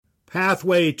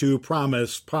Pathway to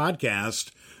Promise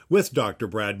podcast with Dr.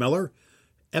 Brad Miller,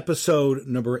 episode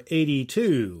number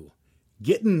 82,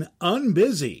 Gettin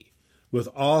Unbusy with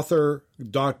author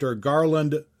Dr.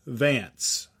 Garland,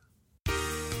 Vance.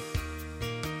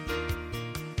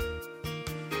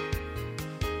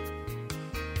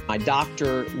 My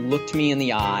doctor looked me in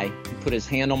the eye, put his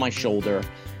hand on my shoulder,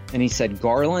 and he said,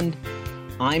 "Garland,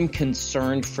 I'm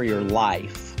concerned for your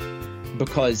life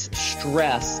because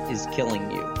stress is killing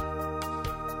you."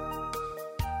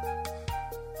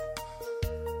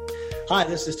 Hi,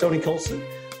 this is Tony Colson,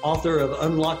 author of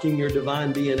Unlocking Your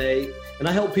Divine DNA, and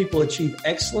I help people achieve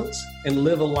excellence and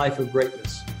live a life of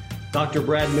greatness. Dr.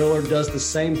 Brad Miller does the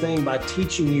same thing by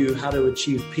teaching you how to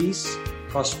achieve peace,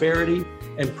 prosperity,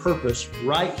 and purpose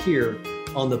right here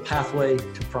on the Pathway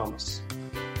to Promise.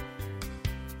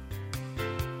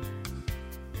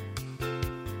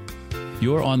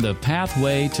 You're on the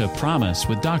Pathway to Promise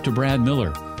with Dr. Brad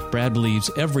Miller. Brad believes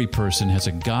every person has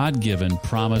a God-given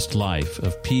promised life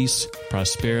of peace,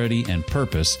 prosperity, and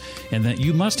purpose, and that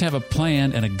you must have a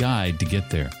plan and a guide to get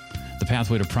there. The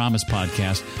Pathway to Promise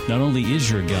podcast not only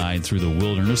is your guide through the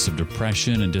wilderness of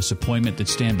depression and disappointment that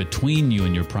stand between you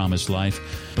and your promised life,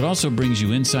 but also brings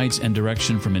you insights and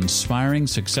direction from inspiring,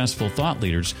 successful thought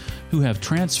leaders who have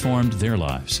transformed their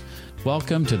lives.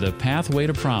 Welcome to the Pathway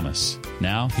to Promise.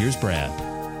 Now, here's Brad.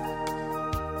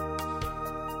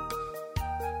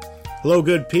 Hello,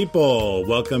 good people.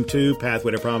 Welcome to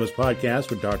Pathway to Promise podcast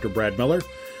with Dr. Brad Miller.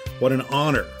 What an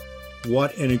honor.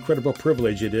 What an incredible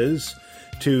privilege it is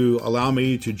to allow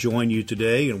me to join you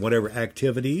today in whatever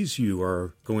activities you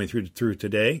are going through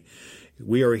today.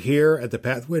 We are here at the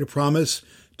Pathway to Promise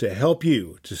to help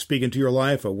you, to speak into your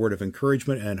life a word of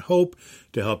encouragement and hope,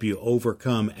 to help you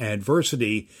overcome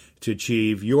adversity, to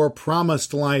achieve your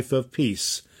promised life of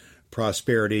peace,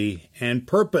 prosperity, and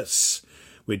purpose.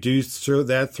 We do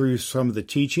that through some of the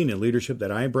teaching and leadership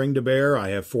that I bring to bear. I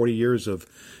have 40 years of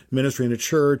ministry in the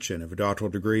church and have a doctoral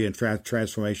degree in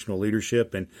transformational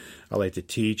leadership, and I like to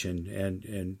teach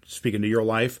and speak into your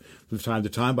life from time to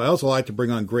time. But I also like to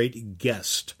bring on great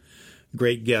guests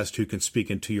who can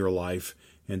speak into your life.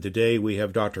 And today we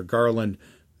have Dr. Garland,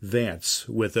 Vance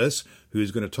with us,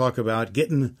 who's going to talk about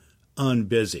getting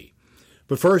unbusy.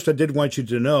 But first, I did want you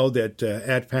to know that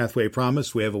at Pathway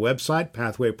Promise, we have a website,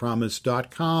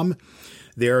 pathwaypromise.com.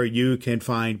 There you can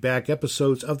find back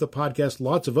episodes of the podcast,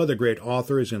 lots of other great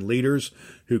authors and leaders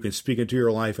who can speak into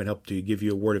your life and help to give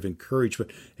you a word of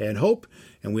encouragement and hope.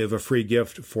 And we have a free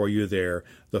gift for you there,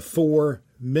 the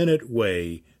 4-minute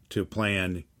way to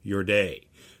plan your day.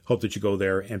 Hope that you go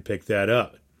there and pick that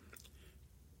up.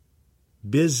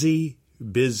 Busy,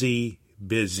 busy,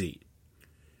 busy.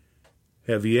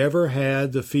 Have you ever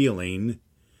had the feeling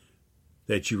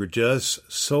that you were just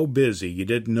so busy you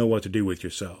didn't know what to do with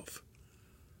yourself?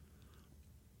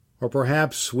 Or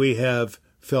perhaps we have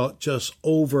felt just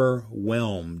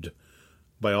overwhelmed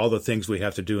by all the things we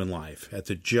have to do in life, at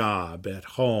the job, at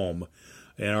home,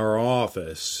 in our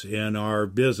office, in our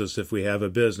business if we have a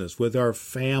business, with our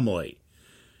family,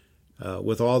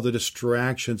 with all the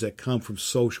distractions that come from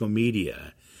social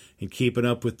media, and keeping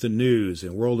up with the news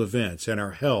and world events and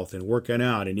our health and working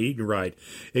out and eating right.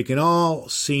 It can all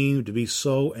seem to be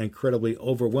so incredibly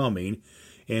overwhelming,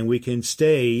 and we can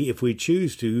stay, if we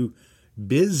choose to,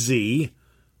 busy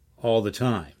all the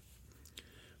time.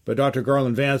 But Dr.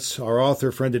 Garland Vance, our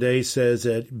author friend today, says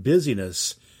that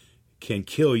busyness can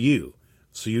kill you,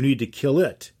 so you need to kill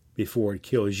it before it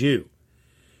kills you.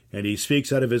 And he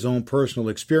speaks out of his own personal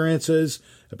experiences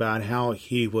about how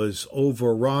he was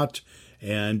overwrought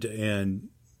and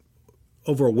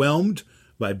overwhelmed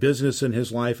by business in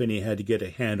his life, and he had to get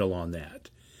a handle on that.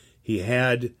 He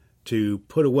had to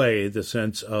put away the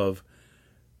sense of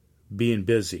being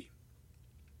busy.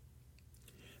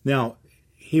 Now,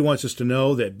 he wants us to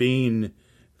know that being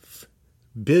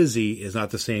busy is not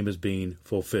the same as being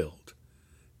fulfilled.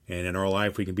 And in our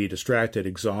life, we can be distracted,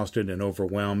 exhausted, and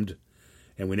overwhelmed,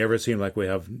 and we never seem like we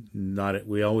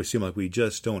always seem like we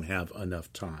just don't have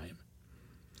enough time.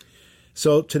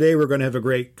 So today we're going to have a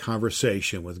great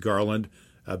conversation with Garland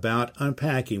about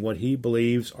unpacking what he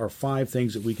believes are 5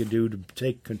 things that we can do to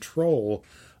take control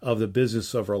of the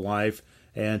business of our life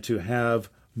and to have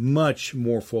much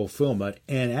more fulfillment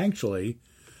and actually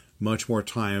much more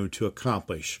time to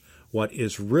accomplish what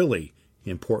is really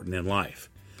important in life.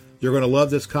 You're going to love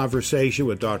this conversation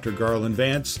with Dr. Garland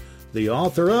Vance, the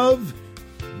author of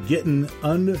Gettin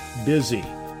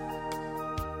Unbusy.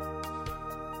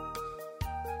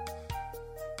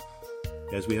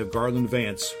 As we have Garland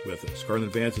Vance with us.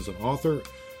 Garland Vance is an author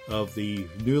of the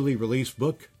newly released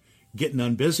book, Gettin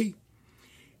Unbusy.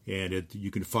 And you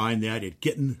can find that at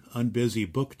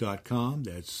gettinunbusybook.com.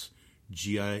 That's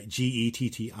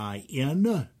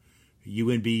GETTIN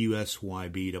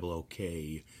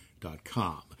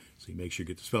UNBUSYBOOK.com. So you make sure you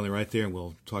get the spelling right there, and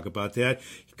we'll talk about that.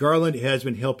 Garland has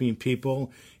been helping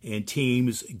people and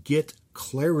teams get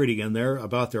clarity in there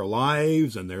about their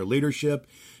lives and their leadership.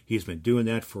 He's been doing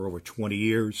that for over 20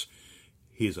 years.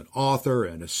 He's an author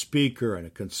and a speaker and a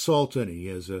consultant. He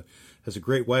has a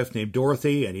great wife named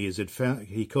Dorothy, and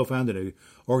he co-founded an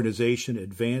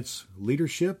organization, Vance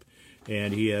Leadership,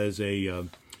 and he is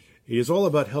all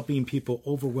about helping people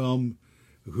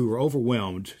who are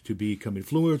overwhelmed to become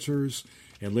influencers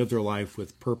and live their life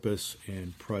with purpose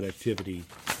and productivity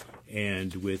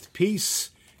and with peace.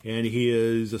 And he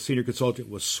is a senior consultant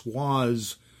with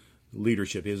SWAS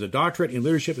Leadership. He has a doctorate in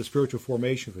leadership and spiritual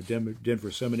formation from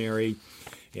Denver Seminary,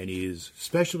 and he is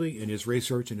especially in his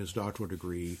research and his doctoral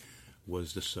degree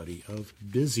was the study of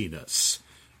busyness.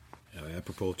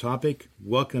 Apropos topic,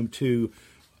 welcome to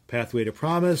Pathway to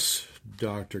Promise,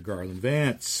 Dr. Garland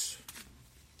Vance.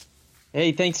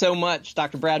 Hey, thanks so much,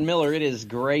 Dr. Brad Miller. It is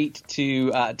great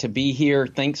to be here.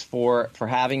 Thanks for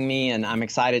having me, and I'm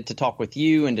excited to talk with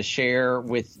you and to share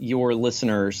with your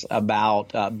listeners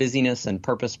about busyness and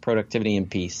purpose, productivity, and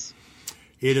peace.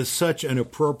 It is such an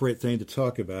appropriate thing to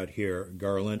talk about here,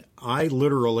 Garland. I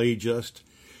literally just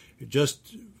a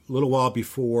little while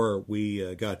before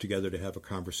we got together to have a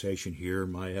conversation here,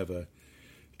 I have a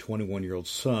 21-year-old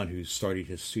son who's starting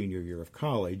his senior year of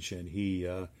college, and he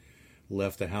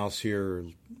left the house here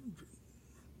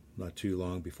not too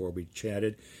long before we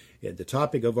chatted. And the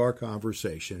topic of our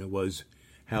conversation was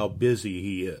how busy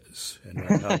he is and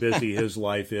how busy his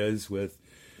life is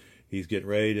he's getting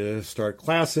ready to start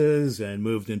classes and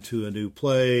moved into a new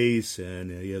place, and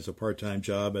he has a part-time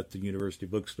job at the university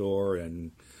bookstore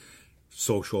and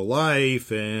social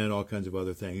life and all kinds of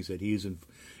other things that he's in.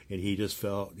 And he just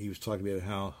felt, he was talking about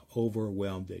how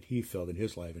overwhelmed that he felt in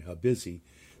his life and how busy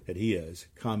that he is.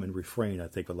 Common refrain, I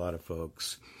think, a lot of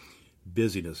folks.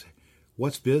 Busyness.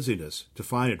 What's busyness?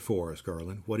 Define it for us,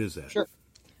 Garland. What is that? Sure.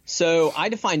 So I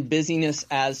define busyness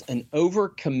as an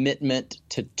overcommitment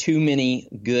to too many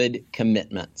good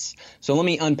commitments. So let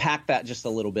me unpack that just a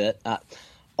little bit.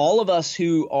 All of us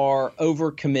who are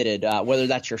overcommitted, whether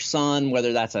that's your son,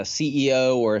 whether that's a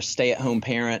CEO or a stay-at-home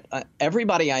parent,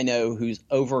 everybody I know who's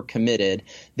overcommitted,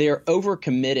 they're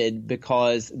overcommitted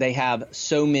because they have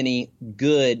so many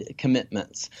good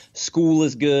commitments. School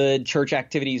is good, church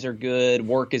activities are good,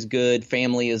 work is good,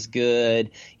 family is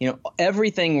good.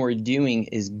 Everything we're doing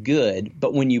is good,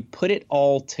 but when you put it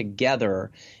all together,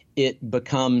 it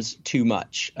becomes too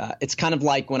much. It's kind of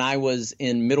like when I was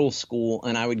in middle school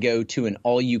and I would go to an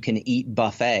all-you-can-eat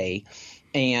buffet,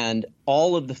 and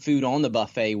all of the food on the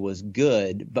buffet was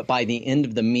good, but by the end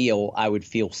of the meal, I would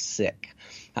feel sick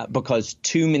because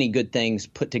too many good things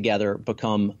put together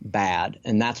become bad,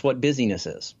 and that's what busyness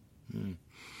is.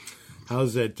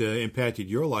 How's that impacted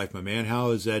your life, my man?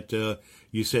 How is that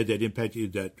you said that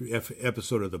impacted that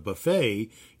episode of the buffet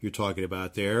you're talking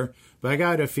about there. But I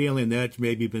got a feeling that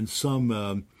maybe been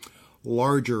some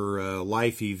larger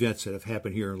life events that have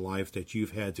happened here in life that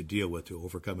you've had to deal with to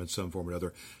overcome in some form or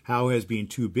another. How has being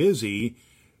too busy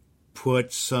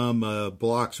put some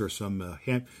blocks or some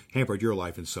hampered your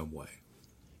life in some way?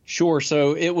 Sure.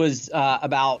 So it was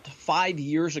about 5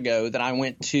 years ago that I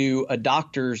went to a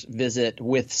doctor's visit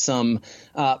with some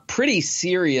pretty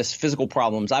serious physical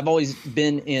problems. I've always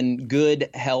been in good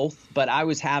health, but I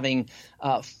was having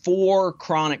 4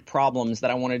 chronic problems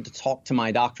that I wanted to talk to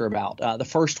my doctor about. The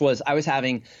first was I was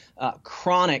having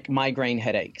chronic migraine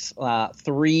headaches,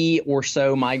 3 or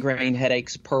so migraine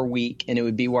headaches per week, and it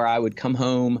would be where I would come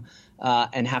home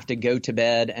and have to go to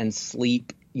bed and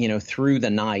sleep through the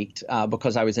night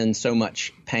because I was in so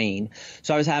much pain.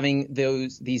 So I was having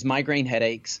these migraine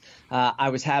headaches. I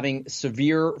was having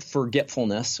severe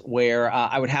forgetfulness where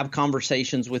I would have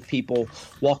conversations with people,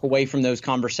 walk away from those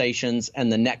conversations, and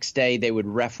the next day they would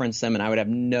reference them and I would have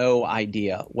no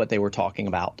idea what they were talking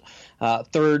about.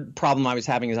 Third problem I was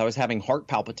having is I was having heart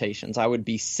palpitations. I would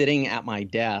be sitting at my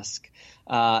desk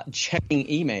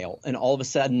checking email, and all of a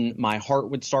sudden my heart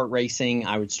would start racing.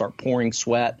 I would start pouring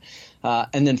sweat.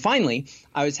 And then finally,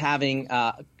 I was having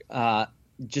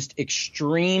just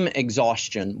extreme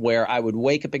exhaustion where I would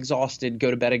wake up exhausted,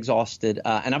 go to bed exhausted.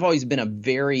 And I've always been a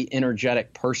very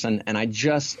energetic person, and I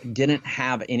just didn't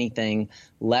have anything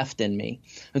left in me.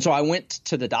 And so I went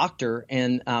to the doctor,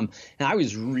 and I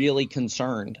was really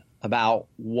concerned about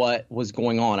what was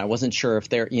going on. I wasn't sure if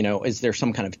is there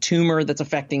some kind of tumor that's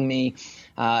affecting me?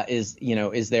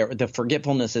 Is there the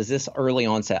forgetfulness? Is this early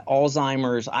onset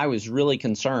Alzheimer's? I was really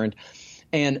concerned.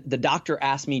 And the doctor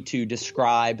asked me to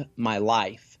describe my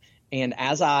life. And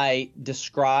as I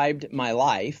described my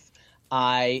life,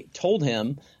 I told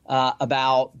him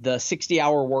about the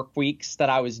 60-hour work weeks that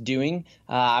I was doing.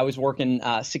 I was working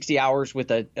 60 hours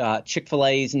with a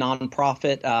Chick-fil-A's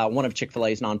nonprofit, one of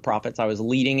Chick-fil-A's nonprofits. I was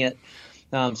leading it.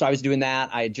 So I was doing that.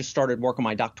 I had just started working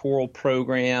my doctoral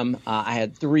program. I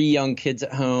had 3 young kids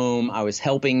at home. I was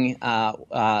helping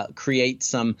create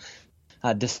some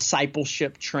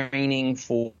discipleship training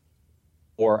for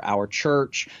our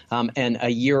church. And a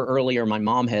year earlier, my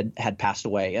mom had passed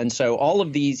away. And so all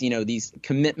of these, these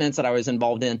commitments that I was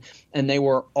involved in, and they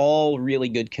were all really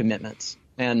good commitments.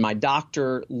 And my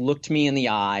doctor looked me in the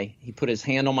eye. He put his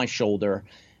hand on my shoulder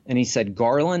and he said,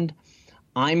 "Garland,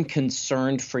 I'm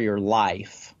concerned for your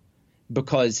life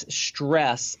because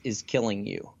stress is killing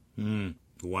you."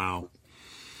 Wow.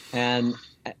 And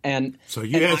so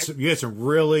you had some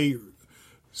really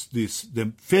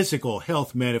the physical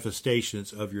health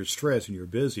manifestations of your stress and your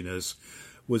busyness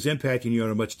was impacting you on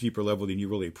a much deeper level than you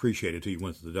really appreciated until you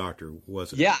went to the doctor,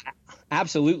 wasn't it? Yeah,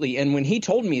 absolutely. And when he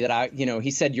told me that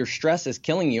he said your stress is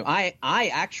killing you, I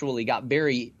actually got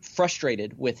very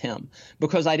frustrated with him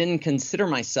because I didn't consider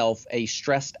myself a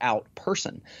stressed out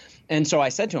person. And so I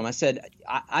said to him,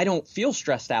 I don't feel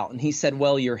stressed out. And he said,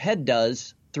 "Well, your head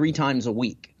does 3 times a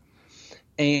week."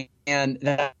 And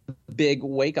that's a big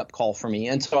wake-up call for me.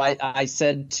 And so I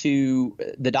said to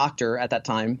the doctor at that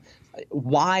time,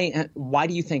 why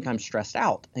do you think I'm stressed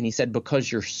out? And he said, "Because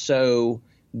you're so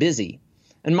busy."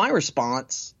 And my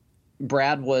response,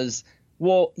 Brad, was,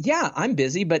 "Well, yeah, I'm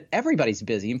busy, but everybody's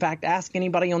busy. In fact, ask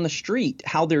anybody on the street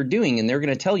how they're doing, and they're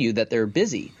going to tell you that they're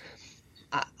busy.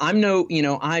 I know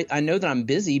that I'm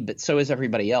busy, but so is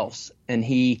everybody else." And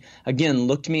he, again,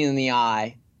 looked me in the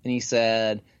eye and he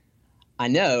said, "I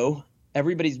know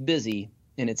everybody's busy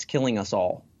and it's killing us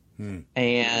all."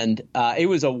 And it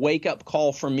was a wake up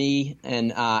call for me.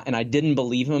 And I didn't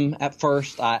believe him at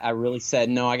first. I really said,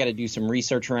 no, I got to do some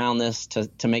research around this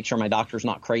to make sure my doctor's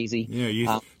not crazy. Yeah. You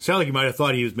sound like you might have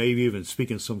thought he was maybe even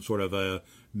speaking some sort of a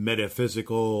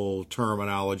metaphysical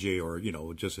terminology or,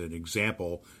 just an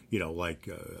example, like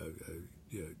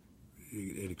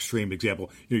an extreme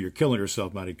example. You're killing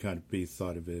yourself might have kind of be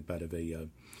thought of it about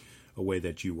a way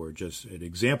that you were just an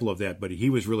example of that, but he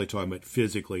was really talking about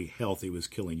physically healthy was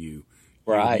killing you.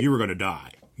 Right. You were going to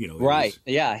die. Right.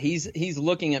 Yeah. He's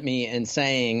looking at me and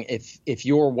saying, if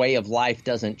your way of life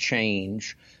doesn't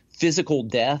change, physical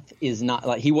death is not,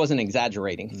 like, he wasn't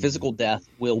exaggerating. Physical death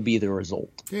will be the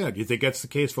result. Yeah. Do you think that's the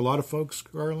case for a lot of folks,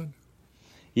 Garland?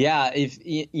 Yeah,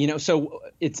 so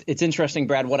it's interesting,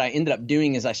 Brad. What I ended up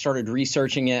doing is I started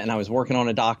researching it, and I was working on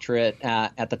a doctorate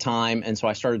at the time, and so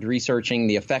I started researching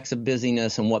the effects of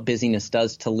busyness and what busyness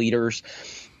does to leaders,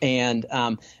 and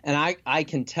I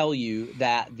can tell you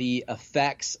that the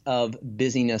effects of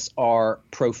busyness are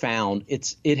profound.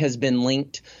 It has been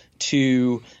linked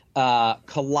to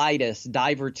colitis,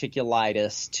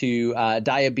 diverticulitis, to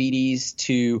diabetes,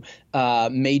 to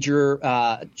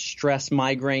major stress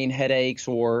migraine headaches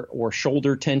or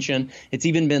shoulder tension. It's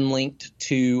even been linked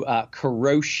to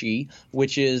karoshi,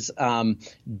 which is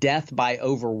death by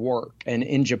overwork. And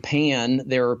in Japan,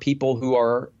 there are people who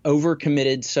are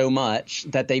overcommitted so much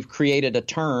that they've created a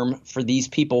term for these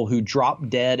people who drop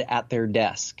dead at their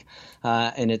desk.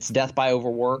 And it's death by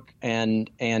overwork, and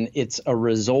it's a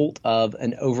result of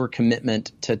an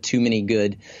overcommitment to too many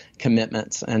good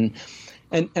commitments. And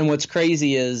what's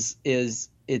crazy is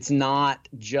it's not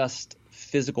just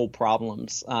physical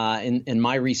problems. In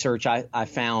my research, I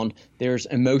found there's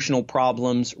emotional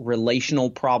problems,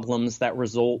 relational problems that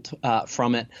result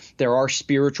from it. There are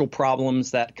spiritual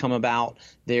problems that come about.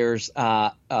 There's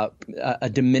a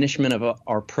diminishment of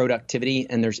our productivity,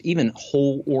 and there's even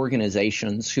whole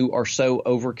organizations who are so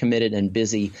overcommitted and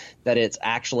busy that it's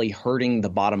actually hurting the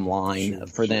bottom line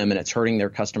for them, and it's hurting their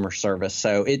customer service.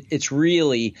 So it's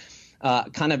really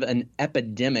kind of an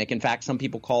epidemic. In fact, some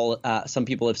people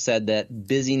have said that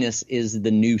busyness is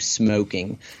the new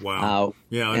smoking. Wow.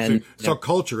 It's our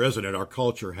culture, isn't it? Our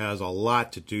culture has a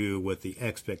lot to do with the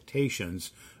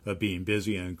expectations of being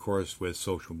busy, and of course with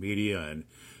social media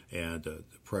and the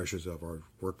pressures of our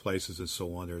workplaces and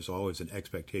so on. There's always an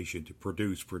expectation to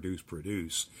produce.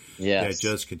 Yes. That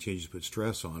just continues to put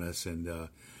stress on us, and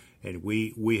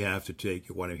we have to take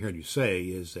what I'm hearing you say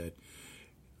is that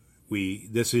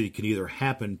this can either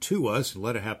happen to us and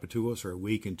let it happen to us, or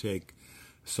we can take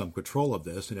some control of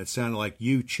this. And it sounded like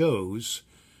you chose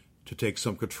to take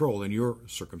some control in your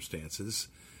circumstances.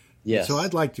 Yes.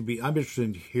 And so I'm interested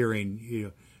in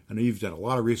hearing, I know you've done a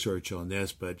lot of research on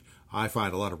this, but I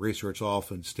find a lot of research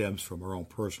often stems from our own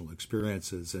personal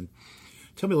experiences. And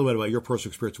Tell me a little bit about your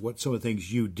personal experience, what some of the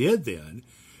things you did then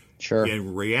Sure.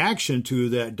 in reaction to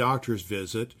that doctor's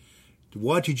visit.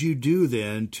 What did you do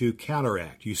then to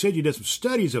counteract? You said you did some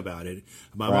studies about it,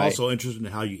 but I'm also interested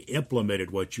in how you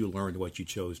implemented what you learned, what you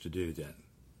chose to do then.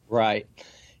 Right.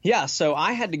 Yeah, so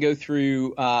I had to go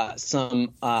through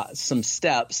some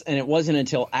steps, and it wasn't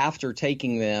until after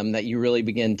taking them that you really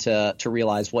begin to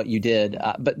realize what you did.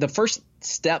 But the first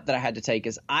step that I had to take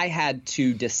is I had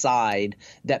to decide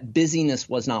that busyness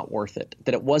was not worth it,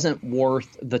 that it wasn't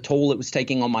worth the toll it was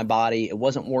taking on my body. It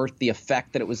wasn't worth the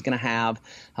effect that it was going to have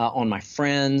on my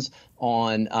friends,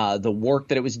 on the work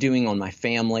that it was doing on my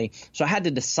family. So I had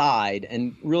to decide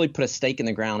and really put a stake in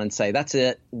the ground and say, that's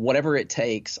it. Whatever it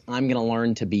takes, I'm going to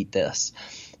learn to beat this.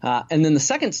 And then the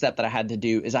second step that I had to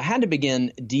do is I had to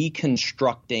begin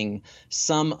deconstructing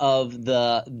some of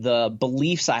the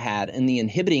beliefs I had, and the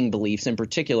inhibiting beliefs in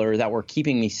particular that were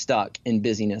keeping me stuck in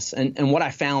busyness. And what I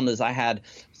found is I had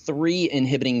 3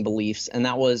 inhibiting beliefs, and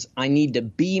that was I need to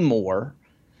be more,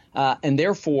 and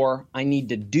therefore I need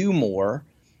to do more.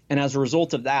 And as a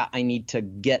result of that, I need to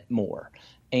get more.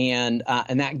 And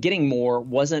that getting more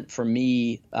wasn't for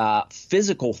me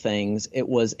physical things. It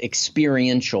was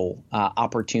experiential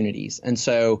opportunities. And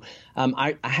so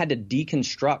I had to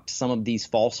deconstruct some of these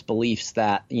false beliefs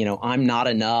that, I'm not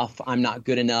enough, I'm not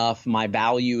good enough, my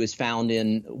value is found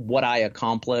in what I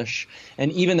accomplish.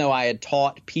 And even though I had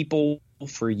taught people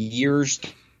for years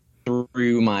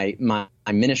through my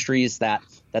ministries that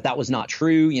was not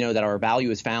true, that our value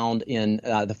is found in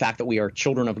the fact that we are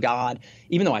children of God,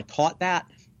 even though I taught that,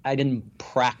 I didn't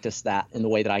practice that in the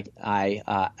way that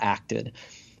I acted.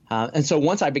 And so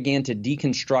once I began to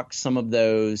deconstruct some of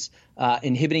those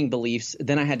inhibiting beliefs,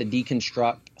 then I had to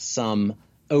deconstruct some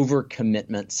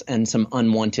overcommitments and some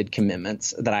unwanted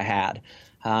commitments that I had.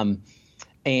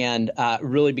 And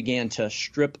really began to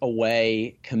strip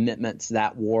away commitments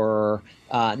that were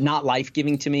not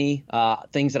life-giving to me,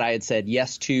 things that I had said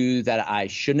yes to that I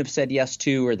shouldn't have said yes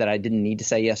to, or that I didn't need to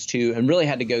say yes to, and really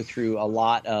had to go through a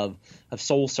lot of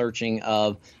soul searching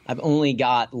of I've only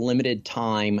got limited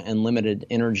time and limited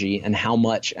energy, and how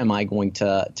much am I going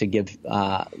to give,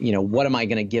 what am I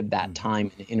going to give that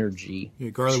time and energy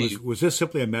Garland, to? was this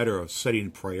simply a matter of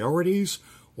setting priorities,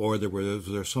 or was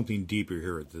there something deeper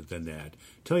here than that?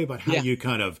 Tell me about how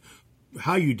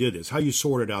how you did this, how you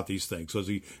sorted out these things. So as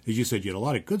you said, you had a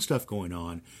lot of good stuff going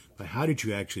on, but how did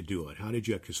you actually do it? How did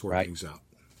you actually sort things out?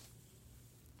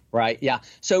 Right. Yeah.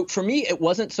 So for me, it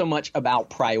wasn't so much about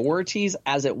priorities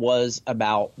as it was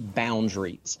about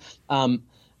boundaries.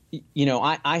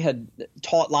 I had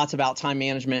taught lots about time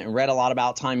management and read a lot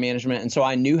about time management, and so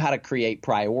I knew how to create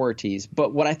priorities.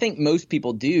 But what I think most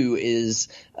people do is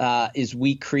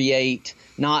we create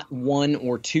not 1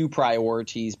 or 2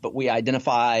 priorities, but we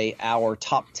identify our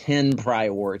top 10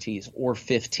 priorities or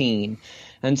 15.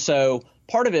 And so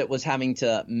part of it was having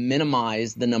to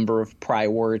minimize the number of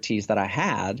priorities that I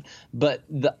had, but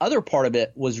the other part of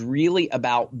it was really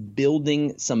about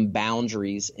building some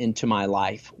boundaries into my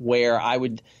life where I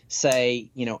would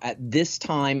say, at this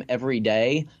time every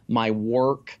day, my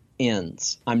work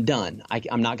ends. I'm done.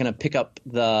 I'm not going to pick up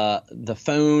the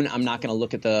phone. I'm not going to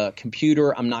look at the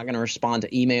computer. I'm not going to respond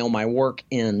to email. My work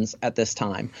ends at this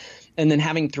time. And then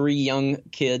having 3 young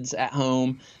kids at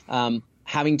home,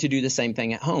 having to do the same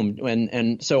thing at home.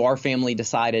 And so our family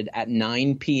decided at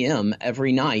 9 p.m.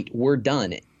 every night, we're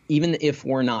done. Even if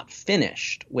we're not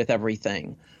finished with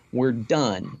everything, we're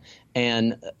done.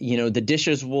 And, the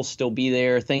dishes will still be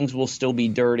there. Things will still be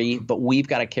dirty, but we've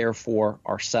got to care for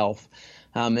ourselves.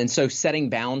 And so setting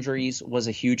boundaries was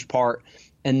a huge part.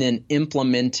 And then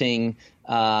implementing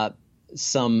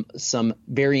some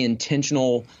very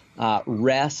intentional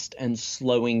rest and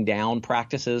slowing down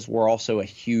practices were also a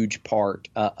huge part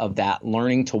of that.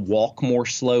 Learning to walk more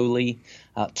slowly,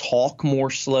 talk more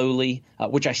slowly,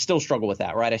 which I still struggle with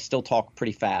that, right? I still talk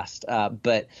pretty fast.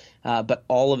 But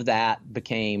all of that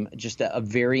became just a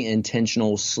very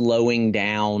intentional slowing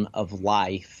down of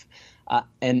life.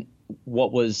 And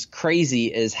what was crazy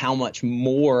is how much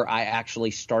more I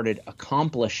actually started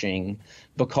accomplishing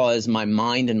because my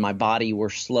mind and my body were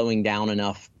slowing down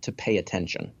enough to pay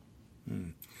attention.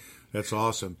 That's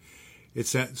awesome.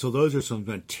 So those are some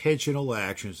intentional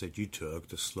actions that you took,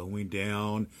 the slowing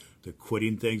down, the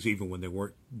quitting things even when they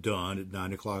weren't done at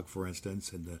 9 o'clock, for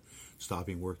instance, and the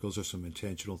stopping work. Those are some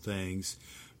intentional things.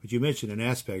 But you mentioned an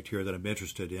aspect here that I'm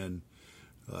interested in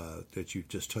that you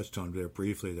just touched on there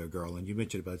briefly there, Garland. You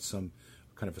mentioned about some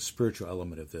kind of a spiritual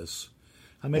element of this.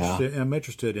 I'm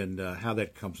interested in how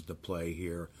that comes into play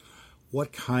here.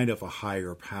 What kind of a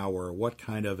higher power, what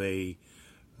kind of a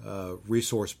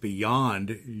resource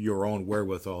beyond your own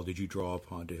wherewithal did you draw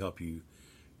upon to help you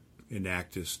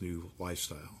enact this new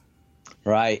lifestyle?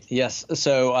 Right. Yes.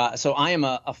 So I am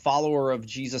a follower of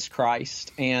Jesus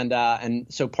Christ, and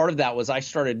so part of that was I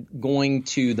started going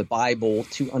to the Bible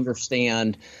to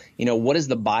understand, what does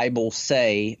the Bible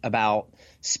say about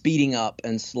speeding up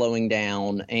and slowing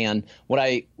down? And what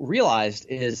I realized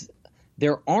is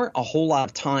there aren't a whole lot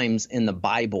of times in the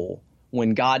Bible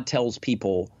when God tells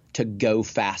people to go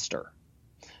faster,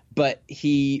 but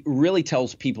He really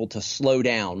tells people to slow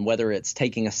down, whether it's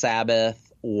taking a Sabbath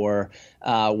or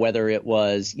whether it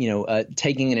was,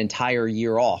 taking an entire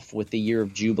year off with the year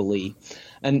of Jubilee.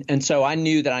 And so I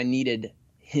knew that I needed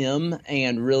Him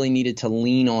and really needed to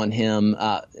lean on Him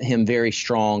very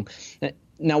strong.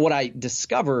 Now, what I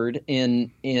discovered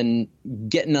in Gettin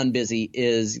Unbusy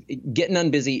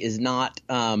is not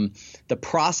the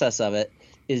process of it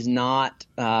is not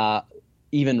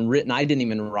even written. I didn't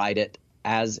even write it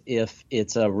as if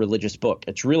it's a religious book.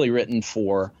 It's really written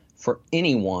for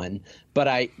anyone,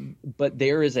 but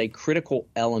there is a critical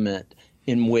element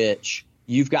in which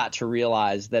you've got to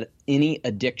realize that any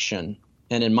addiction,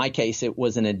 and in my case, it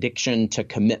was an addiction to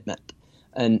commitment,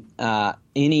 and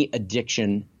any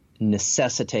addiction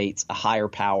necessitates a higher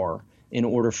power in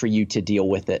order for you to deal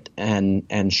with it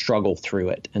and struggle through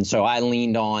it. And so I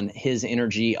leaned on His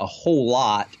energy a whole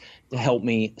lot to help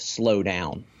me slow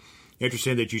down.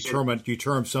 Interesting that you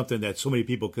term something that so many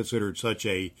people considered such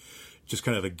a just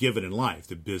kind of a given in life,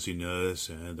 the busyness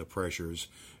and the pressures.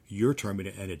 You're terming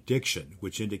it an addiction,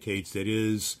 which indicates that it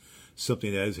is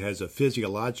something that has a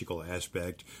physiological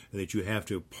aspect, and that you have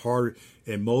to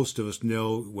and most of us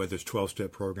know, whether it's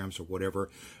 12-step programs or whatever,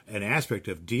 an aspect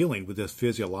of dealing with this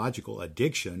physiological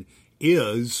addiction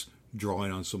is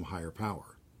drawing on some higher power.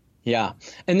 Yeah.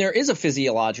 And there is a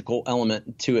physiological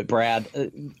element to it, Brad.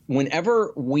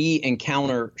 Whenever we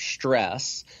encounter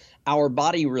stress, our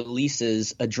body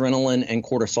releases adrenaline and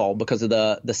cortisol because of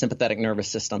the sympathetic nervous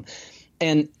system.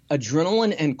 And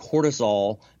adrenaline and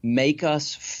cortisol make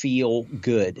us feel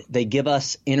good. They give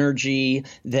us energy.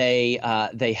 They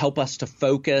help us to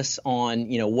focus on,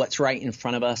 what's right in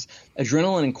front of us.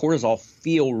 Adrenaline and cortisol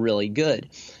feel really good.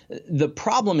 The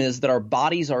problem is that our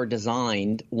bodies are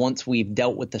designed, once we've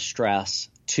dealt with the stress,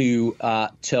 to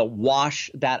wash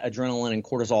that adrenaline and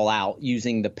cortisol out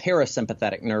using the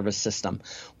parasympathetic nervous system.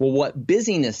 Well, what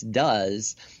busyness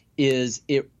does is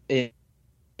it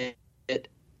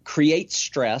creates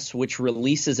stress, which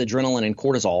releases adrenaline and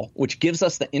cortisol, which gives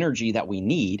us the energy that we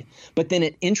need, but then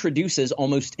it introduces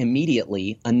almost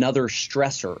immediately another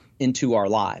stressor into our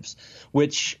lives,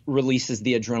 which releases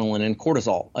the adrenaline and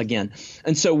cortisol again.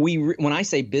 And so when I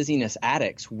say busyness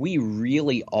addicts, we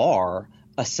really are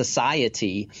a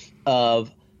society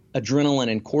of adrenaline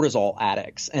and cortisol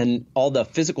addicts, and all the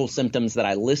physical symptoms that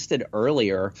I listed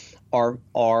earlier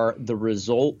are the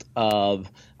result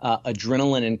of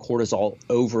adrenaline and cortisol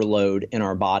overload in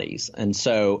our bodies. And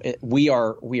so we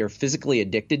are physically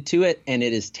addicted to it, and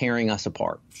it is tearing us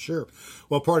apart. Sure.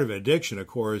 Well, part of addiction, of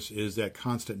course, is that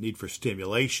constant need for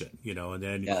stimulation, and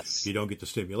then you don't get the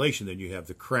stimulation, then you have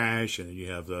the crash, and then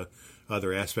you have the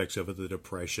other aspects of it, the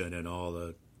depression and all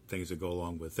the things that go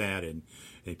along with that, and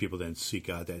people then seek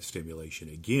out that stimulation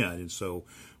again. And so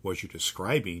what you're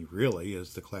describing really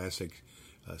is the classic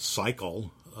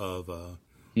cycle of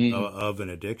an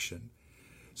addiction.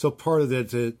 So part of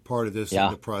this in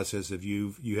the process of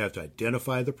you have to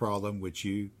identify the problem, which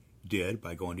you did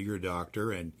by going to your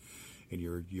doctor, and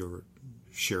you're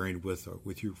sharing with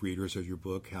your readers of your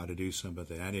book how to do some of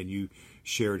that. And you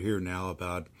shared here now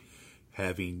about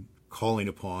calling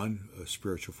upon a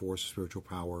spiritual force, spiritual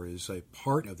power is a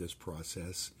part of this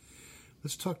process.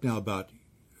 Let's talk now about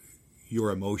your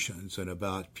emotions and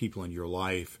about people in your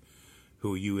life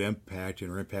who you impact and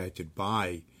are impacted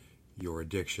by your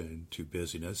addiction to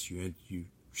busyness. You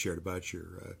shared about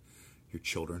your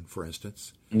children, for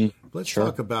instance. Let's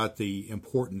talk about the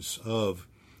importance of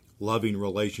loving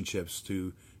relationships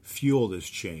to fuel this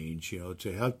change,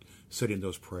 to help setting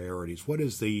those priorities. What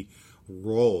is the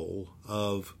role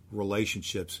of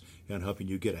relationships in helping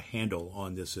you get a handle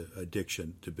on this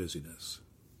addiction to busyness?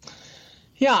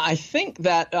 Yeah, I think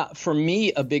that for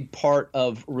me, a big part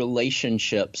of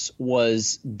relationships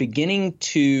was beginning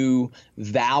to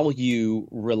value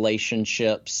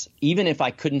relationships, even if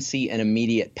I couldn't see an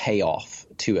immediate payoff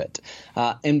to it,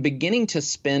 and beginning to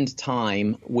spend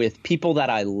time with people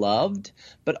that I loved,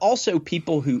 but also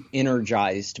people who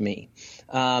energized me.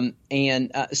 So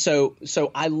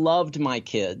I loved my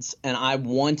kids, and I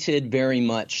wanted very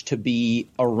much to be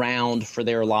around for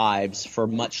their lives for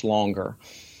much longer.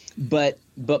 But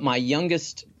my young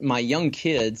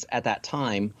kids at that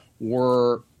time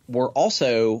were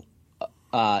also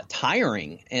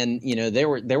tiring. And,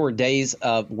 there were days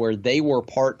where they were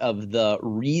part of the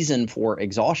reason for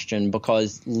exhaustion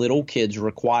because little kids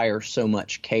require so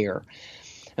much care.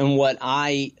 And what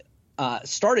I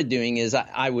started doing is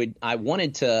I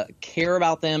wanted to care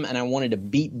about them and I wanted to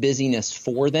beat busyness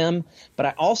for them, but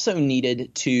I also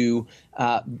needed to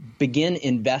begin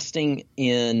investing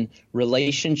in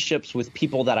relationships with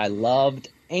people that I loved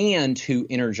and who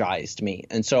energized me.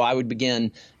 And so I would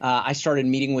begin, I started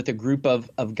meeting with a group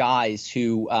of guys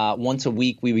who once a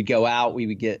week we would go out, we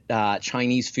would get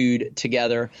Chinese food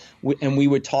together, and we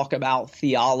would talk about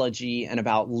theology and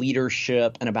about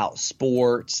leadership and about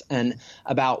sports and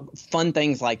about fun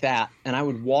things like that. And I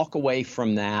would walk away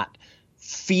from that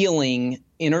feeling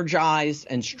energized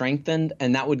and strengthened,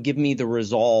 and that would give me the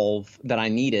resolve that I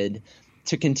needed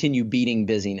to continue beating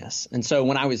busyness. And so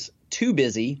when I was too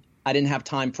busy, I didn't have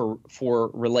time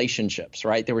for relationships,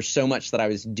 right? There was so much that I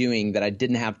was doing that I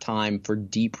didn't have time for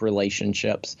deep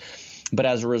relationships. But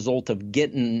as a result of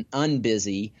getting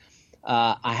unbusy,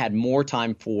 I had more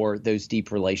time for those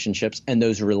deep relationships, and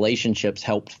those relationships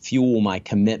helped fuel my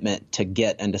commitment to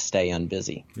get and to stay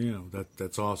unbusy. Yeah,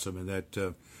 that's awesome. And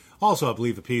that also, I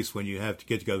believe, the piece when you have to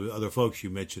get together with other folks, you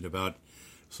mentioned about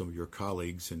some of your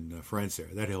colleagues and friends there,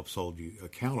 that helps hold you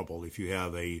accountable if you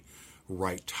have a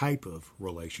right type of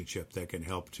relationship that can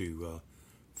help to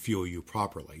fuel you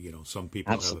properly. Some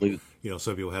people Absolutely.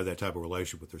 Some people have that type of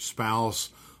relationship with their spouse,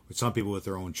 with some people with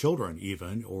their own children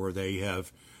even, or they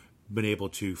have been able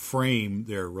to frame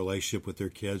their relationship with their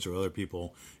kids or other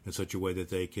people in such a way that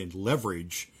they can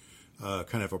leverage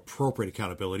kind of appropriate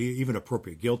accountability, even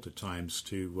appropriate guilt at times,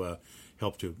 to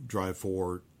help to drive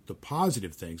forward the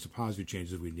positive things, the positive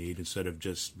changes we need, instead of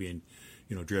just being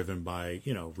driven by,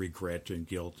 regret and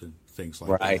guilt and things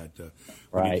like that.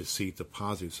 We need to see the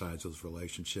positive sides of those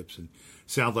relationships. And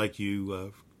sounds like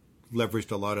you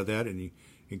leveraged a lot of that, and you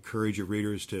encourage your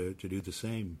readers to do the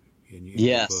same.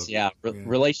 Yes, yeah.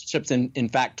 Relationships. In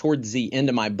fact, towards the end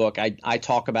of my book, I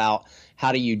talk about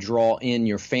how do you draw in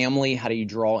your family, how do you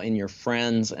draw in your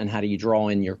friends, and how do you draw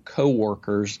in your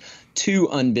coworkers to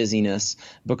unbusyness.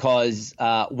 Because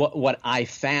what I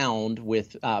found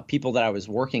with people that I was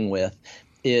working with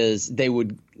is they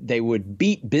would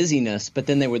beat busyness, but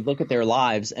then they would look at their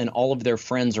lives and all of their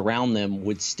friends around them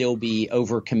would still be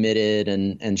overcommitted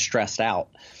and stressed out.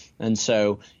 And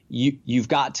so you've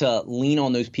got to lean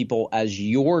on those people as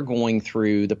you're going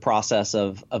through the process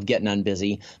of getting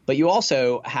unbusy, but you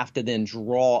also have to then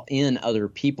draw in other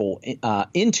people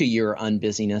into your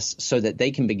unbusyness so that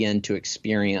they can begin to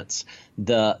experience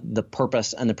the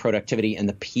purpose and the productivity and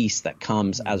the peace that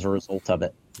comes as a result of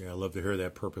it. Yeah, I love to hear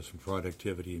that purpose and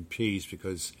productivity and peace,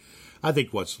 because I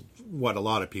think what a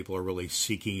lot of people are really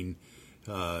seeking,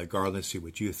 Garland, see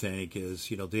what you think, is,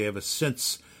 they have a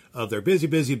sense of they're busy,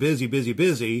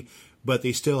 but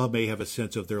they still may have a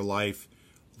sense of their life.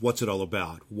 What's it all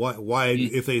about? Why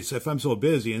if I'm so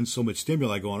busy and so much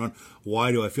stimuli going on,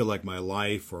 why do I feel like my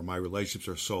life or my relationships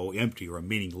are so empty or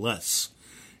meaningless?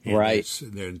 And right.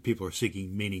 Then people are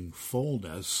seeking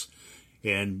meaningfulness,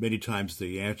 and many times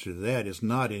the answer to that is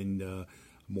not in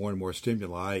more and more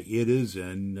stimuli. It is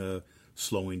in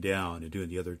slowing down and doing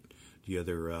the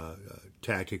other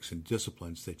tactics and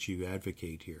disciplines that you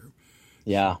advocate here.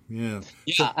 Yeah.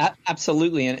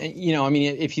 Absolutely. And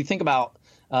if you think about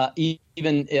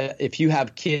even if you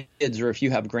have kids or if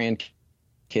you have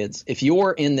grandkids, if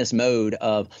you're in this mode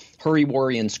of hurry,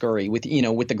 worry, and scurry with the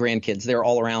grandkids, they're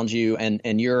all around you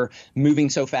and you're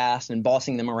moving so fast and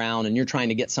bossing them around and you're trying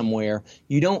to get somewhere,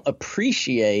 you don't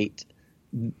appreciate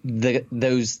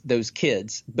those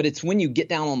kids. But it's when you get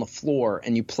down on the floor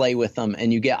and you play with them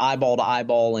and you get eyeball to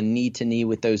eyeball and knee to knee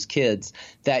with those kids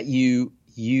that you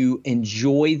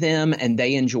enjoy them and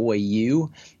they enjoy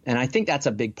you. And I think that's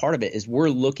a big part of it, is we're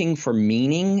looking for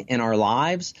meaning in our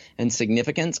lives and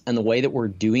significance. And the way that we're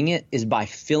doing it is by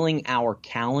filling our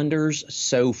calendars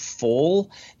so full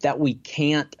that we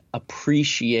can't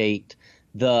appreciate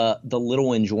the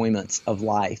little enjoyments of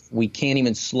life. We can't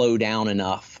even slow down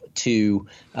enough to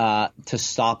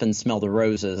stop and smell the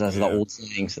roses, as the old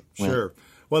sayings went. Sure.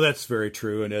 Well, that's very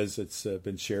true. And as it's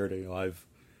been shared, I've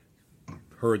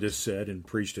heard this said and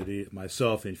preached it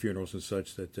myself in funerals and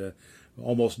such, that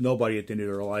almost nobody at the end of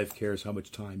their life cares how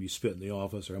much time you spent in the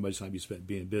office or how much time you spent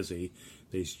being busy.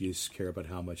 They just care about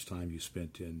how much time you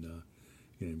spent in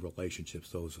relationships.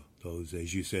 Those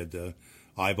as you said, the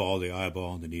eyeball to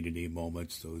eyeball and the knee to knee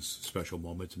moments, those special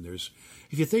moments. And if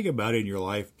you think about it in your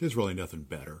life, there's really nothing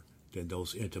better than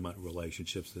those intimate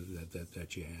relationships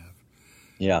that you have.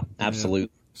 Yeah,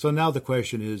 absolutely. So now the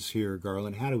question is here,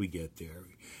 Garland, how do we get there?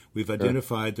 We've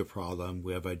identified the problem.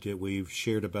 We've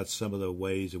shared about some of the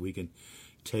ways that we can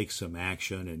take some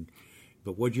action,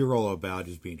 but what you're all about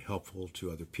is being helpful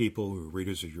to other people who are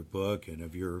readers of your book and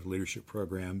of your leadership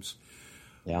programs.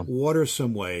 Yeah. What are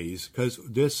some ways?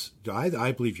 Because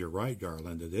I believe you're right,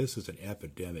 Garland, that this is an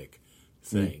epidemic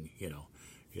thing.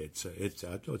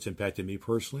 It's impacted me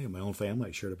personally and my own family.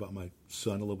 I shared about my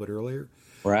son a little bit earlier.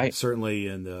 Right. Certainly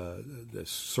in the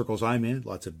circles I'm in,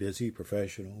 lots of busy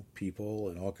professional people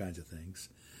and all kinds of things.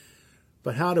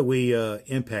 But how do we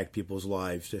impact people's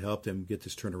lives to help them get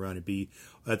this turned around and be,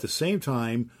 at the same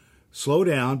time, slow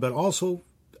down, but also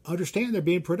understand they're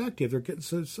being productive. They're getting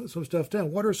some stuff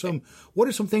done. What are some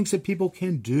things that people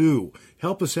can do?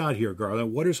 Help us out here,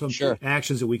 Garland. What are some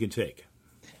actions that we can take?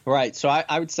 Right. So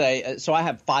I would say, I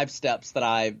have 5 steps that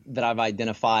I've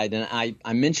identified, and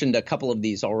I mentioned a couple of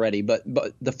these already, but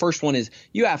the first one is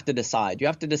you have to decide. You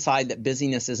have to decide that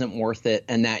busyness isn't worth it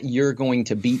and that you're going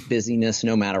to beat busyness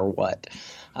no matter what.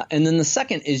 And then the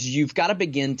second is you've got to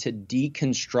begin to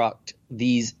deconstruct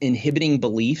these inhibiting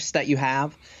beliefs that you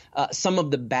have. Some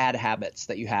of the bad habits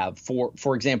that you have.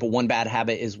 For example, one bad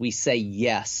habit is we say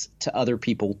yes to other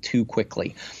people too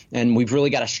quickly, and we've really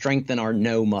got to strengthen our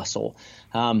no muscle.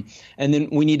 And then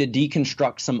we need to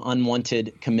deconstruct some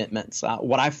unwanted commitments.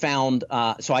 What I found,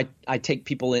 so I take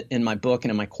people in my book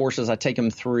and in my courses, I take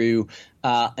them through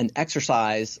an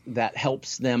exercise that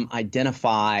helps them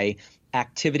identify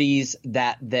activities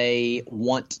that they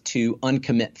want to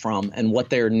uncommit from and what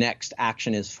their next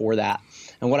action is for that.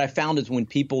 And what I found is when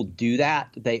people do that,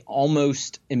 they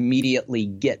almost immediately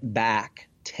get back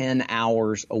 10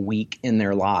 hours a week in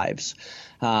their lives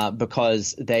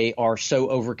because they are so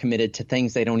overcommitted to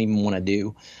things they don't even want to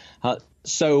do.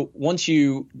 So once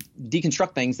you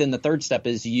deconstruct things, then the third step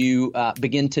is you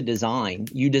begin to design.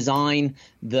 You design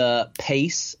the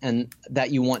pace and that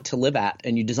you want to live at,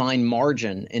 and you design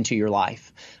margin into your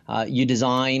life. You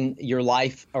design your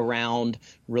life around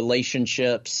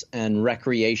relationships and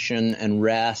recreation and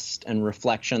rest and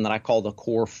reflection that I call the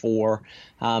core 4.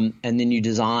 And then you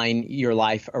design your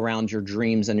life around your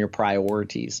dreams and your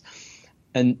priorities.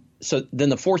 And so then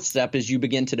the fourth step is you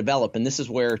begin to develop, and this is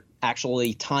where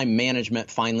actually time management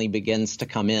finally begins to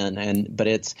come in. But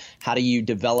it's how do you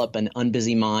develop an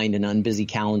unbusy mind, an unbusy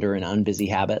calendar, and unbusy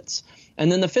habits.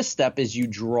 And then the fifth step is you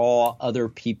draw other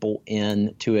people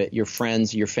into it, your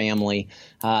friends, your family,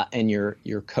 and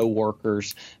your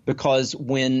coworkers, because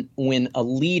when a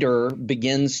leader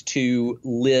begins to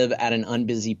live at an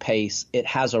unbusy pace, it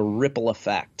has a ripple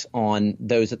effect on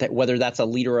those whether that's a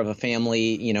leader of a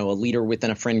family, a leader within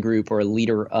a friend group, or a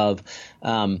leader of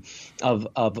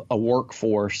a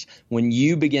workforce. When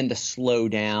you begin to slow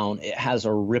down, it has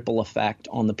a ripple effect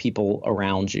on the people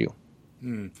around you.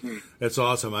 That's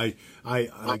awesome.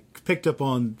 I picked up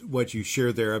on what you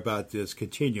shared there about this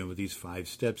continuum with these 5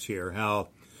 steps here, how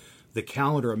the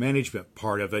calendar management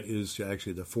part of it is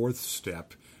actually the 4th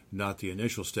step, not the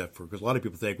initial step. Because a lot of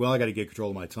people think, well, I got to get control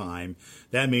of my time.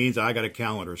 That means I got to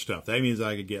calendar stuff. That means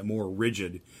I could get more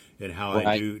rigid in how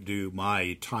I do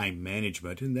my time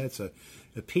management. And that's a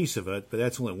piece of it, but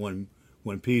that's only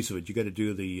one piece of it. You got to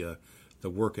do the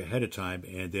work ahead of time,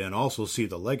 and then also see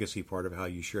the legacy part of how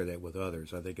you share that with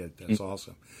others. I think that's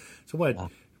awesome. So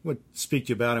what speak to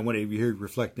you about, and what you hear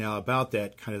reflect now about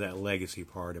that kind of that legacy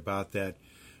part, about that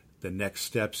the next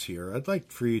steps here. I'd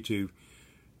like for you to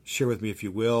share with me, if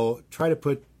you will, try to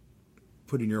put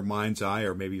in your mind's eye,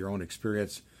 or maybe your own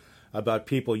experience, about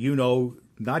people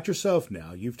not yourself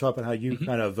now. You've talked about how you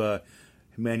kind of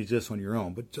manage this on your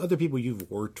own, but other people you've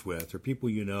worked with, or people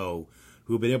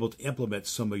who have been able to implement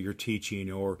some of your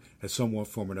teaching, or at some one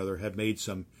form or another have made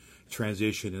some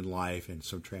transition in life and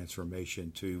some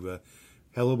transformation to have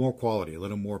a little more quality, a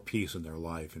little more peace in their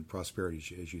life and prosperity,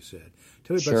 as you said.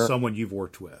 Tell me about someone you've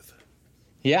worked with.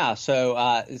 Yeah,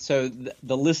 so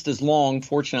the list is long.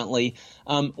 Fortunately,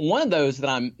 one of those that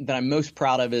I'm most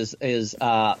proud of is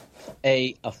a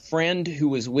friend who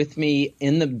was with me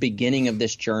in the beginning of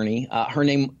this journey. Her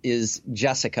name is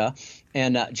Jessica,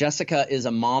 and Jessica is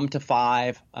a mom to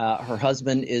 5. Her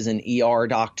husband is an ER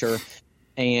doctor.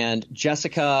 And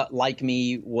Jessica, like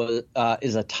me,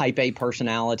 is a type A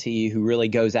personality who really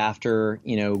goes after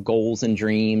goals and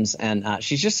dreams, and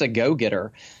she's just a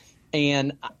go-getter.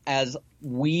 And as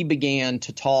we began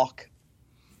to talk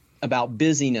about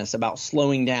busyness, about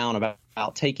slowing down,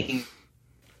 about taking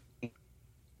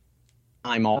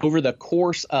time off over the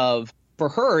course of, for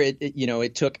her,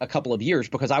 it took a couple of years,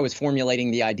 because I was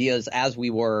formulating the ideas as we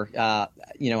were,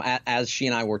 as she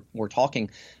and I were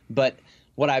talking. But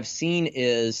what I've seen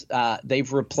is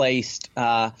they've replaced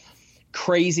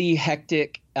crazy,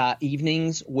 hectic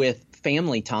evenings with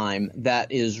family time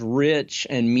that is rich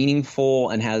and meaningful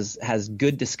and has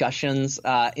good discussions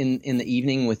in the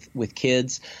evening with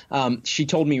kids. She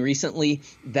told me recently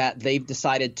that they've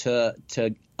decided to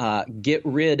get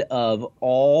rid of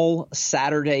all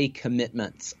Saturday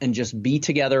commitments and just be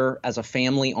together as a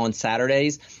family on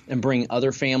Saturdays and bring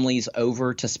other families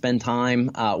over to spend time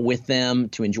with them,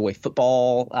 to enjoy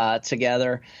football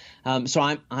together.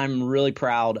 So I'm really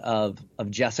proud of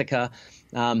Jessica.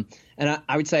 And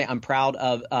I would say I'm proud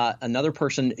of another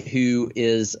person who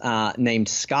is named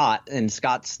Scott, and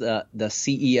Scott's the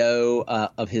CEO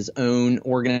of his own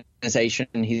organization.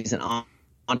 He's an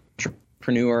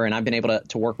entrepreneur, and I've been able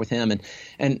to work with him.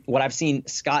 And what I've seen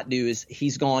Scott do is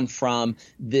he's gone from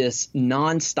this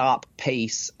nonstop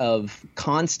pace of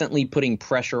constantly putting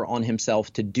pressure on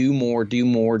himself to do more,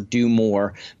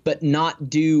 but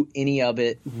not do any of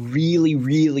it really,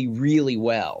 really, really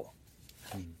well.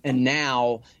 And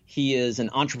now he is an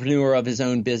entrepreneur of his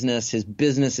own business. His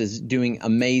business is doing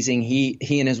amazing. He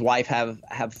and his wife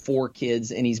have 4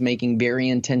 kids, and he's making very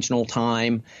intentional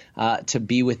time to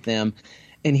be with them.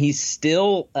 And he's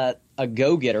still a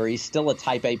go-getter. He's still a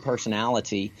type A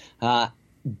personality,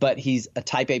 but he's a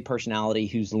type A personality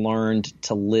who's learned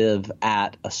to live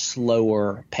at a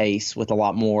slower pace with a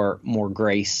lot more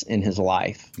grace in his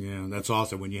life. Yeah, that's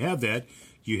awesome. When you have that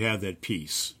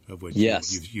peace of what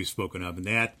you've spoken of, and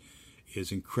that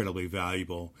is incredibly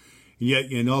valuable. And yet,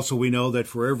 and also we know that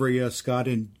for every Scott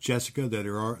and Jessica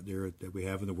that we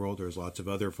have in the world, there's lots of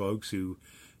other folks who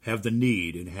have the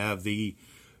need and have the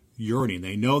yearning.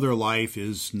 They know their life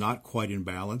is not quite in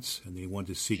balance, and they want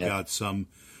to seek out some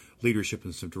leadership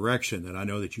and some direction. And I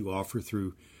know that you offer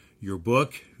through your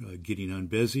book, Getting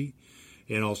Unbusy,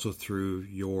 and also through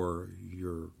your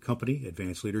company,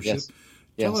 Advanced Leadership.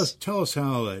 Yes. Tell us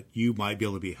how you might be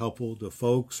able to be helpful to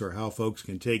folks, or how folks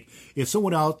can take, if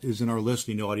someone out is in our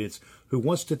listening audience who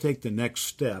wants to take the next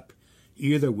step,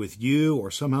 either with you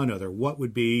or somehow or another, what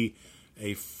would be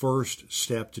a first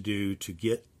step to do to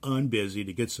get unbusy,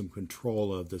 to get some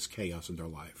control of this chaos in their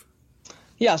life?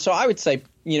 Yeah, so I would say,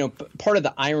 part of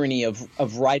the irony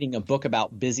of writing a book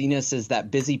about busyness is that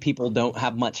busy people don't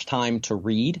have much time to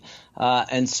read.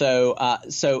 And so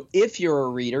if you're a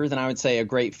reader, then I would say a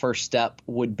great first step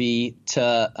would be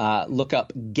to look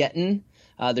up Gettin.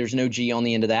 There's no G on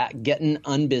the end of that, Gettin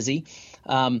Unbusy.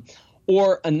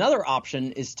 Or another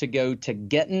option is to go to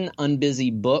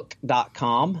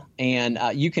gettinunbusybook.com, and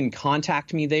you can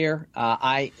contact me there.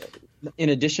 In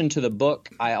addition to the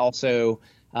book, I also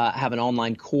have an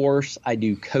online course. I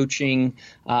do coaching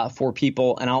for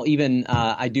people, and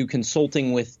I do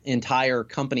consulting with entire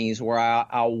companies where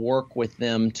I'll work with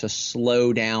them to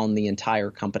slow down the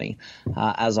entire company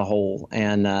as a whole.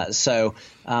 And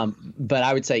but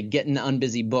I would say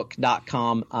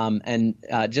gettinunbusybook.com, and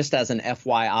just as an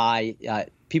FYI,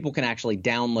 people can actually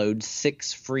download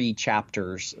 6 free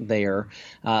chapters there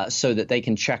so that they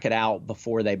can check it out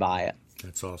before they buy it.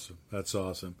 That's awesome. That's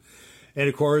awesome. And,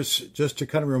 of course, just a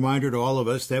kind of reminder to all of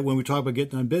us that when we talk about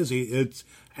getting unbusy, it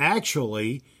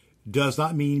actually does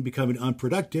not mean becoming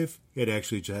unproductive. It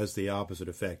actually has the opposite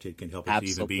effect. It can help us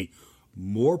even be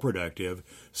more productive.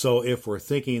 So if we're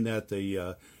thinking that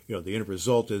the end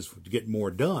result is to get more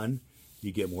done,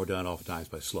 you get more done oftentimes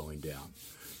by slowing down.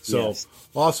 So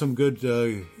awesome,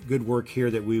 good work here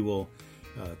that we will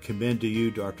commend to you,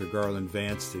 Dr. Garland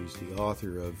Vance, who's the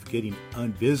author of Getting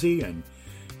Unbusy, and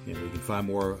we can find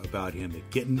more about him at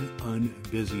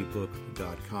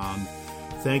gettinunbusybook.com.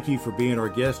 Thank you for being our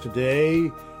guest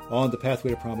today on the Pathway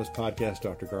to Promise podcast,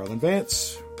 Dr. Garland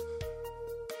Vance.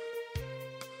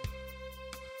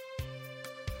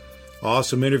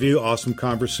 Awesome interview, awesome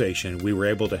conversation we were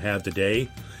able to have today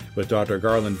with Dr.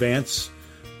 Garland Vance,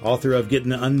 author of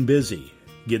Gettin Unbusy.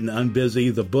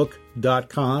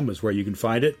 Gettinunbusythebook.com is where you can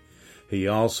find it. He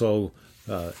also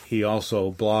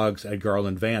blogs at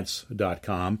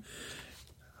garlandvance.com.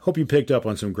 Hope you picked up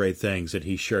on some great things that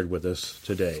he shared with us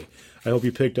today. I hope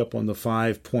you picked up on the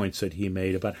 5 points that he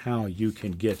made about how you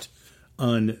can get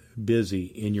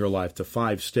unbusy in your life, the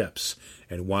 5 steps,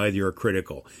 and why they're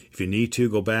critical. If you need to,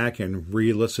 go back and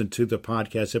re-listen to the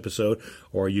podcast episode,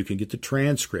 or you can get the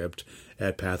transcript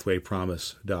at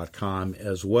pathwaypromise.com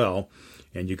as well,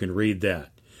 and you can read that.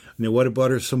 Now,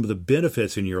 what are some of the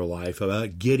benefits in your life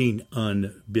about getting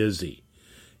unbusy,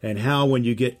 and how when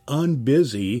you get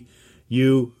unbusy,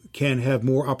 you can have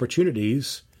more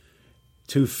opportunities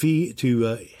to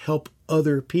help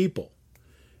other people,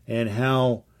 and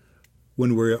how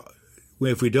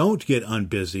if we don't get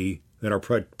unbusy, then our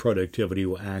productivity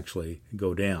will actually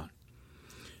go down.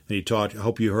 And I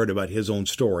hope you heard about his own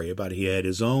story, about he had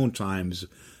his own times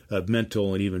of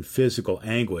mental and even physical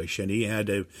anguish, and he had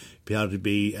to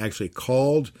be actually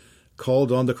called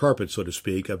on the carpet, so to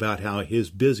speak, about how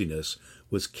his busyness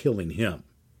was killing him.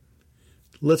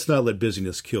 Let's not let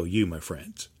busyness kill you, my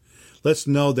friends. Let's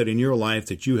know that in your life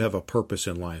that you have a purpose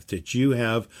in life, that you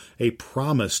have a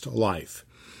promised life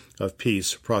of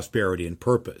peace, prosperity, and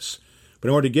purpose. But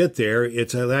in order to get there,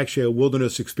 it's actually a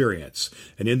wilderness experience.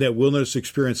 And in that wilderness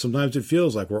experience, sometimes it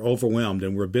feels like we're overwhelmed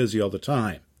and we're busy all the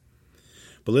time.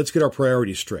 But let's get our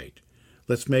priorities straight.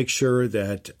 Let's make sure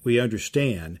that we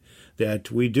understand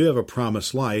that we do have a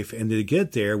promised life, and to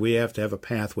get there, we have to have a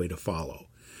pathway to follow.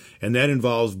 And that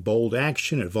involves bold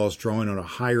action. It involves drawing on a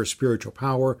higher spiritual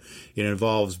power. It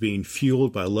involves being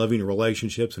fueled by loving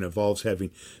relationships, and it involves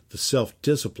having the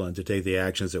self-discipline to take the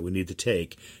actions that we need to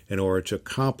take in order to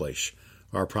accomplish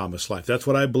our promised life. That's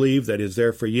what I believe that is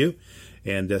there for you.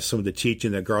 And some of the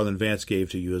teaching that Garland and Vance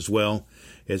gave to you as well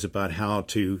is about how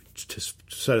to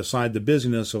set aside the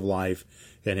busyness of life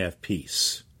and have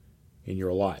peace in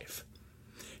your life.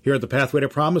 Here at the Pathway to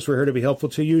Promise, we're here to be helpful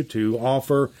to you, to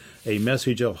offer a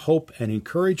message of hope and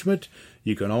encouragement.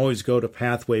 You can always go to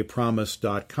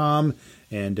pathwaypromise.com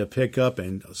and pick up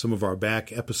some of our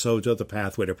back episodes of the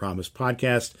Pathway to Promise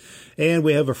podcast. And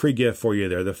we have a free gift for you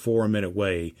there, the 4-minute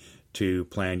way to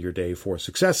plan your day for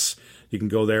success. You can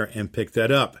go there and pick that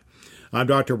up. I'm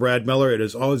Dr. Brad Miller. It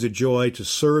is always a joy to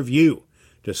serve you.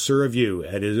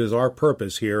 And it is our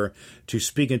purpose here to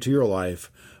speak into your life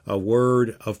a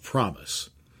word of promise.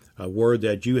 A word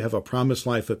that you have a promised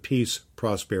life of peace,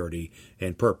 prosperity,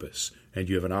 and purpose, and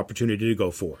you have an opportunity to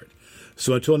go for it.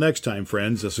 So until next time,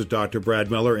 friends, this is Dr. Brad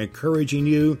Miller encouraging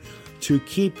you to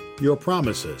keep your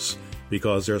promises,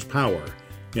 because there's power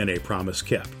in a promise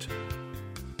kept.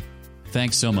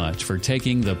 Thanks so much for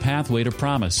taking the Pathway to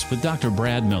Promise with Dr.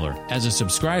 Brad Miller. As a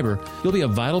subscriber, you'll be a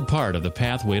vital part of the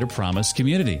Pathway to Promise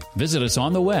community. Visit us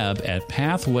on the web at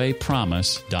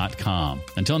pathwaypromise.com.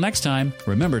 Until next time,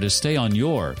 remember to stay on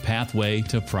your Pathway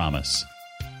to Promise.